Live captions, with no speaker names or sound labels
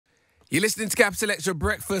You're listening to Capital XTRA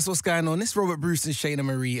Breakfast. What's going on? It's Robert Bruce and Shayna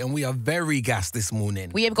Marie, and we are very gassed this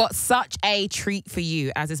morning. We have got such a treat for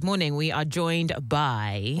you, as this morning we are joined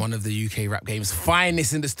by one of the UK rap game's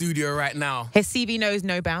finest in the studio right now. His CV knows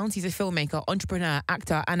no bounds. He's a filmmaker, entrepreneur,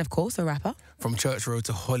 actor, and of course a rapper. From Church Road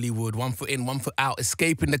to Hollywood, 1 foot in, 1 foot out,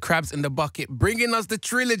 escaping the crabs in the bucket, bringing us the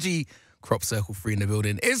trilogy. Crop Circle 3 in the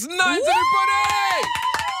building. It's Nines, everybody!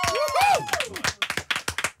 Woo-hoo!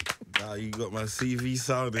 Nah, you got my CV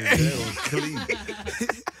sounding there, clean.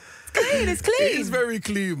 It's clean. It is very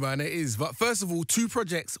clean, man. It is. But first of all, 2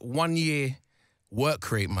 projects, 1 year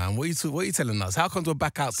work rate, man. What are you telling us? How comes we're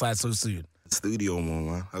back outside so soon? Studio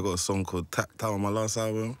more, man. I got a song called Tapped Out on my last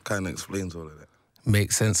album. Kind of explains all of that.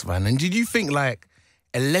 Makes sense, man. And did you think,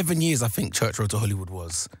 11 years, I think Church Road to Hollywood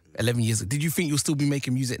was. 11 years. Did you think you'll still be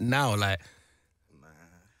making music now? Nah.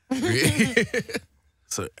 Really?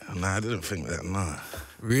 I didn't think that, nah.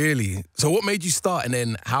 Really? So what made you start, and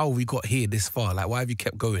then how have we got here this far? Why have you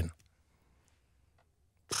kept going?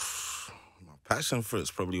 My passion for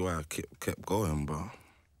it's probably why I kept going, but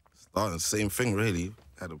starting same thing, really.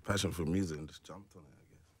 Had a passion for music and just jumped on it,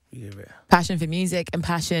 I guess. Yeah, Passion for music and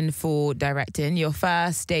passion for directing. Your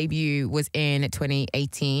first debut was in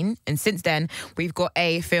 2018, and since then we've got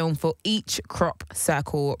a film for each Crop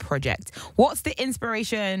Circle project. What's the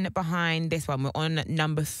inspiration behind this one? We're on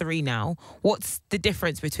number 3 now. What's the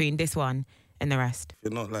difference between this one and the rest?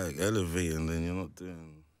 If you're not elevating, then you're not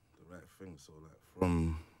doing the right thing. So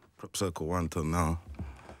from Crop Circle 1 till now,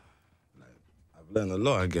 I've learned a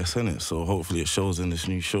lot, I guess, innit? So hopefully it shows in this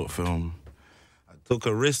new short film. Took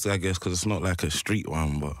a risk, I guess, because it's not like a street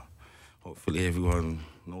one, but hopefully everyone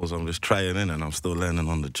knows I'm just trying in and I'm still learning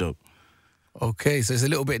on the job. Okay, so it's a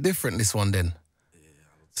little bit different, this one, then. Yeah,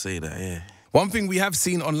 I would say that, yeah. One thing we have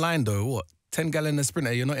seen online, though, what? 10 gallon a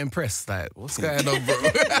sprinter, you're not impressed? What's going on, bro?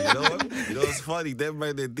 You know what's funny? Them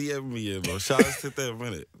man, they DM me, you know. Shout out to them,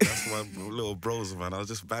 innit? That's my little bros, man. I was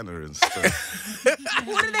just bannering stuff.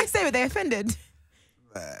 What did they say? Were they offended?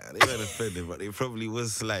 Nah, they weren't offended, but they probably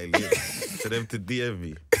was slightly for them to DM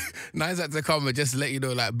me. Nice had to come and just let you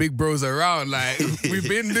know, big bros around, we've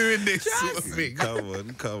been doing this sort of thing.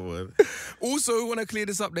 Come on. Also, we want to clear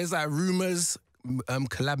this up. There's rumours,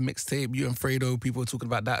 collab mixtape, you and Fredo, people are talking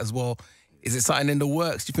about that as well. Is it something in the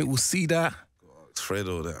works? Do you think we'll see that? It's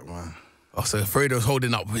Fredo, that man. Oh, so Fredo's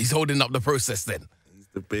holding up. He's holding up the process then. He's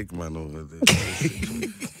the big man over there.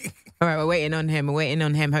 All right, we're waiting on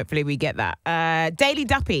him. Hopefully we get that. Daily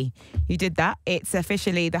Duppy, you did that. It's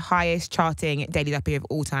officially the highest charting Daily Duppy of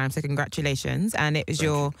all time, so congratulations. And it's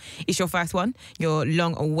your first one, your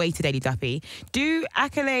long-awaited Daily Duppy. Do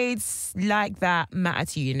accolades like that matter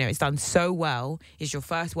to you? You know, it's done so well. It's your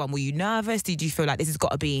first one. Were you nervous? Did you feel like this has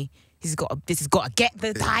got to get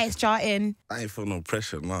the highest chart in? I ain't feel no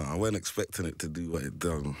pressure, nah. I wasn't expecting it to do what it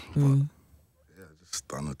done. But yeah, just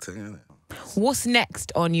done a thing, innit? What's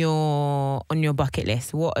next on your bucket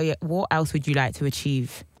list? What else would you like to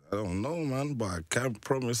achieve? I don't know, man, but I can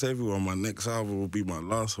promise everyone my next album will be my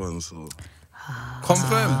last one, so...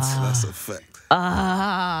 Confirmed. That's a fact.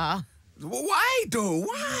 Why, though?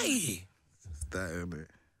 Why? It's that,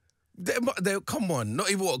 innit? Come on, not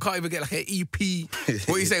even can't even get an EP.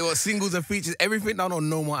 What you say, singles and features, everything done on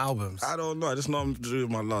no more albums? I don't know, I just know I'm doing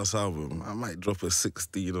my last album. I might drop a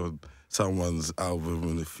 16 on someone's album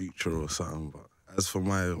in the future or something, but as for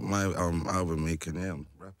my album making, yeah, I'm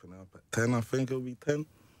wrapping up at 10, I think it'll be 10.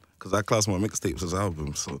 Because I class my mixtapes as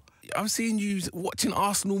albums, so... I'm seeing you watching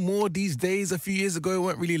Arsenal more these days. A few years ago, it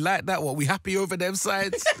weren't really like that. What, we happy over them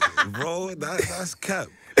sides? Bro, that's cap.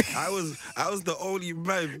 I was the only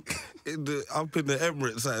man up in the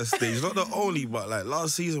Emirates at a stage. Not the only, but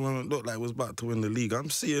last season when it looked like it was about to win the league, I'm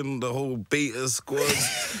seeing the whole beta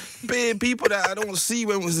squads, big people that I don't see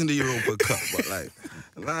when it was in the Europa Cup, but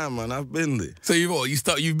nah, man, I've been there. So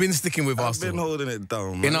you've been sticking with Arsenal? I've been holding it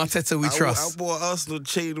down, man. In Arteta we trust. I bought Arsenal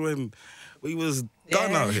chain when we was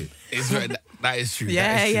done out here. That is true.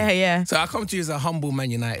 Yeah. So I come to you as a humble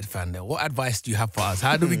Man United fan now. What advice do you have for us?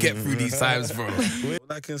 How do we get through these times, bro? All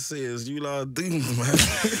I can say is you lot are doomed, man.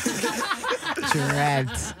 Dread.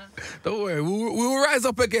 Don't worry, we will rise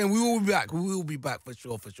up again. We will be back. We will be back for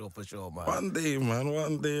sure, man. One day,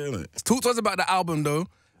 innit? Talk to us about the album, though.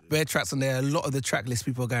 Bare tracks on there. A lot of the track lists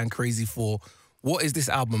people are going crazy for. What is this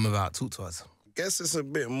album about? Talk to us. I guess it's a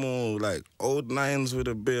bit more old nines with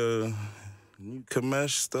a bit of new commercial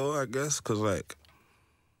still, I guess, because I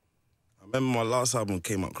remember my last album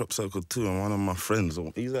came out, Crop Circle 2, and one of my friends,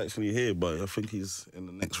 he's actually here, but I think he's in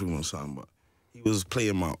the next room or something, but he was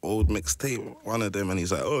playing my old mixtape, one of them, and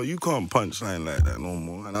he's like, oh, you can't punchline like that no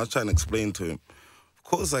more. And I was trying to explain to him, of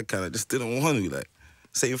course I can, I just didn't want to,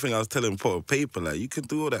 Same thing I was telling Paul Paper, like, you can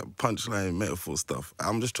do all that punchline metaphor stuff.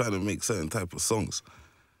 I'm just trying to make certain type of songs.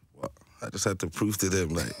 But I just had to prove to them,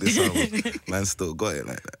 like, this album, man still got it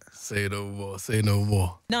like that. Say no more, say no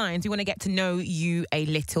more. Nines, we want to get to know you a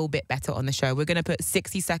little bit better on the show. We're going to put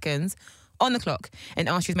 60 seconds on the clock and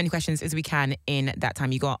ask you as many questions as we can in that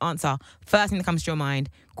time. You got to answer first thing that comes to your mind.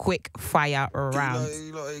 Quick fire round.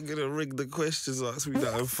 You know, ain't gonna rig the questions, ask me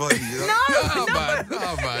that I'm funny. You know?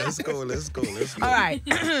 No, man. Let's go. All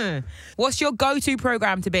right. What's your go-to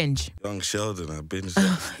program to binge? Young Sheldon, I binged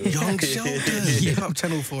that. Young Sheldon. Yeah, up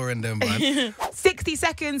Channel 4 and them, man. 60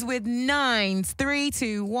 seconds with Nines. 3,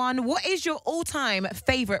 2, 1. What is your all-time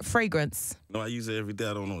favourite fragrance? No, I use it every day.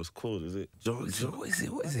 I don't know what it's called. Is it? What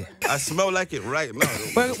is it? I smell like it right now.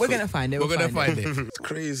 We're going to find it. We're going to find it. It's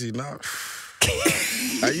crazy now.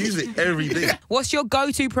 I use it every day. What's your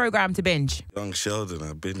go-to program to binge? Young Sheldon,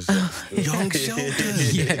 I binged that. Young Sheldon.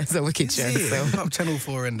 Yeah, it's a wicked show. Yeah, up Channel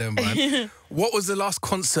 4 and them, man. What was the last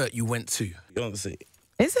concert you went to? Beyonce.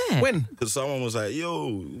 Is it? When? Because someone was like,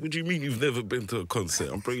 yo, what do you mean you've never been to a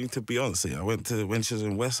concert? I'm bringing you to Beyonce. I went to when she was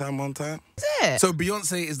in West Ham one time. Is it? So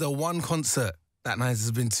Beyonce is the one concert that Nines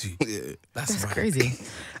has been to. Yeah. That's right. Crazy.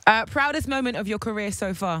 Proudest moment of your career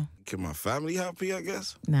so far? Keep my family happy, I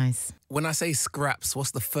guess. Nice. When I say scraps,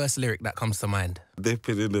 what's the first lyric that comes to mind? Dip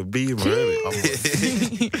it in the beamer,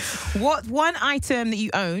 innit? What one item that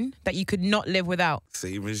you own that you could not live without?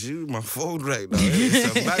 Same as you, my phone right now.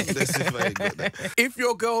 It's a madness if I ain't got that. If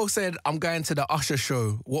your girl said, I'm going to the Usher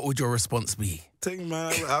show, what would your response be? Thing,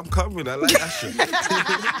 man, I'm coming. I like Usher.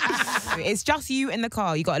 It's just you in the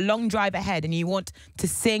car. You got a long drive ahead and you want to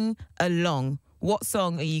sing along. What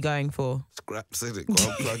song are you going for? Scraps, innit? Go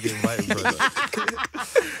and plug in my brother.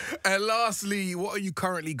 And lastly, what are you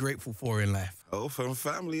currently grateful for in life? Health and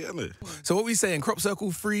family, innit? So what we saying, Crop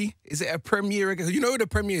Circle 3, is it a premiere? You know the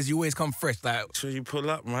premieres, you always come fresh. Like, Sure you pull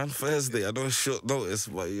up, man. Thursday. I know it's short notice,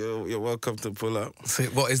 but you're welcome to pull up. so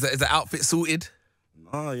what, is the outfit sorted?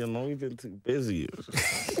 Nah, you know, we've been too busy.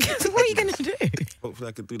 So what are you going to do? Hopefully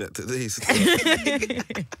I can do that today.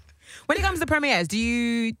 When it comes to premieres, do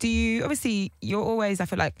you obviously you're always, I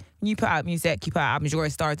feel like when you put out music, you put out albums, you're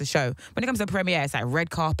always a star of the show. When it comes to premiere, it's like red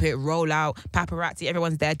carpet, rollout, paparazzi,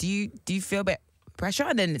 everyone's there. Do you feel a bit pressure?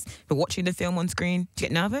 And then for watching the film on screen, do you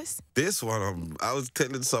get nervous? This one, I was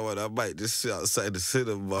telling someone I might just sit outside the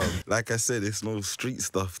cinema. Like I said, it's no street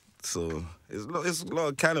stuff. So it's a lot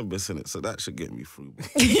of cannabis in it, so that should get me through.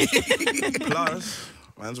 Plus,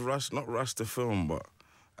 man's not rushed the film, but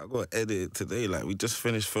I got to edit it today. Like, we just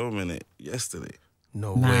finished filming it yesterday.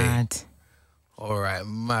 No way. Mad. All right,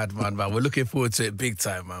 mad, man. We're looking forward to it big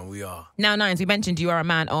time, man. We are. Now, Nines, we mentioned you are a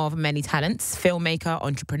man of many talents, filmmaker,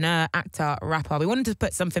 entrepreneur, actor, rapper. We wanted to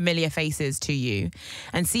put some familiar faces to you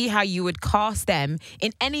and see how you would cast them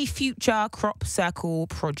in any future Crop Circle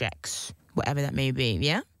projects, whatever that may be,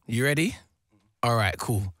 yeah? You ready? All right,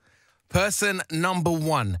 cool. Person number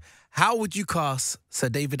 1. How would you cast Sir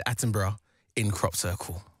David Attenborough in Crop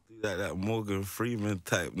Circle? That Morgan Freeman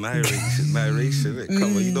type narration.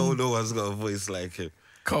 Come on, you don't know one's got a voice like him.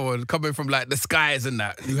 Come on, coming from like the skies and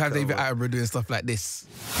that. You have David Attenborough doing stuff like this.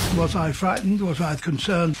 Was I frightened? Was I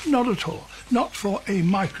concerned? Not at all. Not for a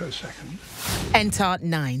microsecond. Enter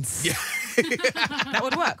Nines. Yeah. That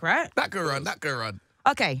would work, right? That could run.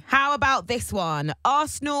 Okay, how about this one?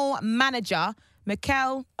 Arsenal manager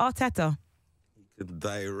Mikel Arteta. He could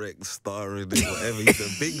direct, star in it, whatever. He's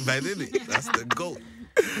a big man, isn't it? That's the goal.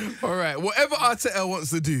 All right, whatever Arteta wants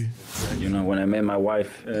to do. You know, when I met my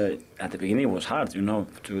wife, at the beginning it was hard, you know,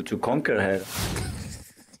 to conquer her.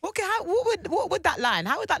 Okay, what would that line?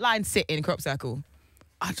 How would that line sit in Crop Circle?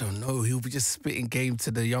 I don't know. He'll be just spitting game to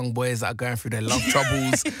the young boys that are going through their love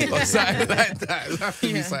troubles or something like that. It'll have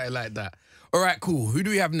to be something like that. All right, cool. Who do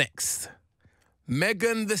we have next?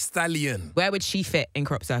 Megan Thee Stallion. Where would she fit in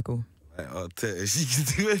Crop Circle? Like Arteta, she can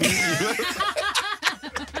do anything.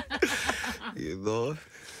 You know?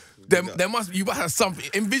 There must you must have something.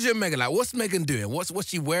 Envision Megan. Like, what's Megan doing? What's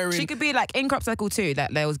she wearing? She could be like in Crop Circle too.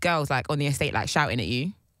 That there was girls like on the estate like shouting at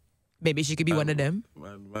you. Maybe she could be one of them.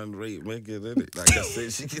 Man, rate Megan, innit? Like I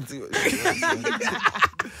said, she can do it.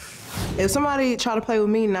 If somebody try to play with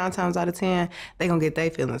me 9 times out of 10, they gonna get their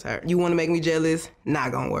feelings hurt. You wanna make me jealous?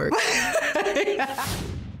 Not gonna work.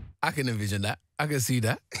 I can envision that. I can see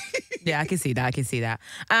that. Yeah, I can see that.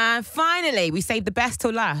 And finally, we saved the best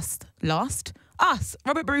till last. Us,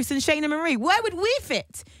 Robert Bruce and Shayna Marie. Where would we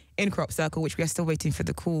fit in Crop Circle, which we are still waiting for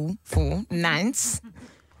the call for? Nance.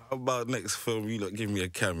 How about next film, you lot give me a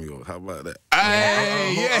cameo? How about that?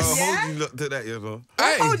 Hey, yes. I'll hold you lot to that, you know.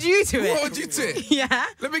 I'll hold you to it. We'll hold you to it. Yeah.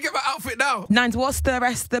 Let me get my outfit now. Nines, what's the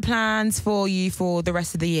rest of the plans for you for the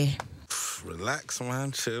rest of the year? relax,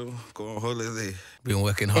 man, chill, go on holiday. Been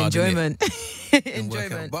working hard. Enjoyment. Been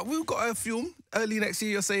working, but we've got a film early next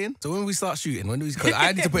year, you're saying? So when we start shooting? When do we? Cause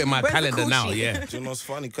I need to put it in my Where's the calendar call now, sheet? yeah. Do you know what's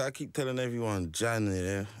funny? Cause I keep telling everyone Jan,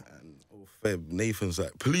 yeah, and Feb, Nathan's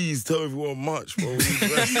like, please tell everyone March, bro.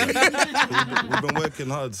 We've been working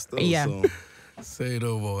hard still, Yeah. so. Say it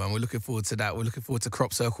over, and we're looking forward to that. We're looking forward to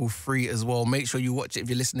Crop Circle 3 as well. Make sure you watch it if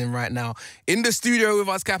you're listening right now. In the studio with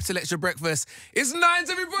us, Capital XTRA Breakfast. It's Nines,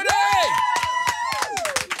 everybody!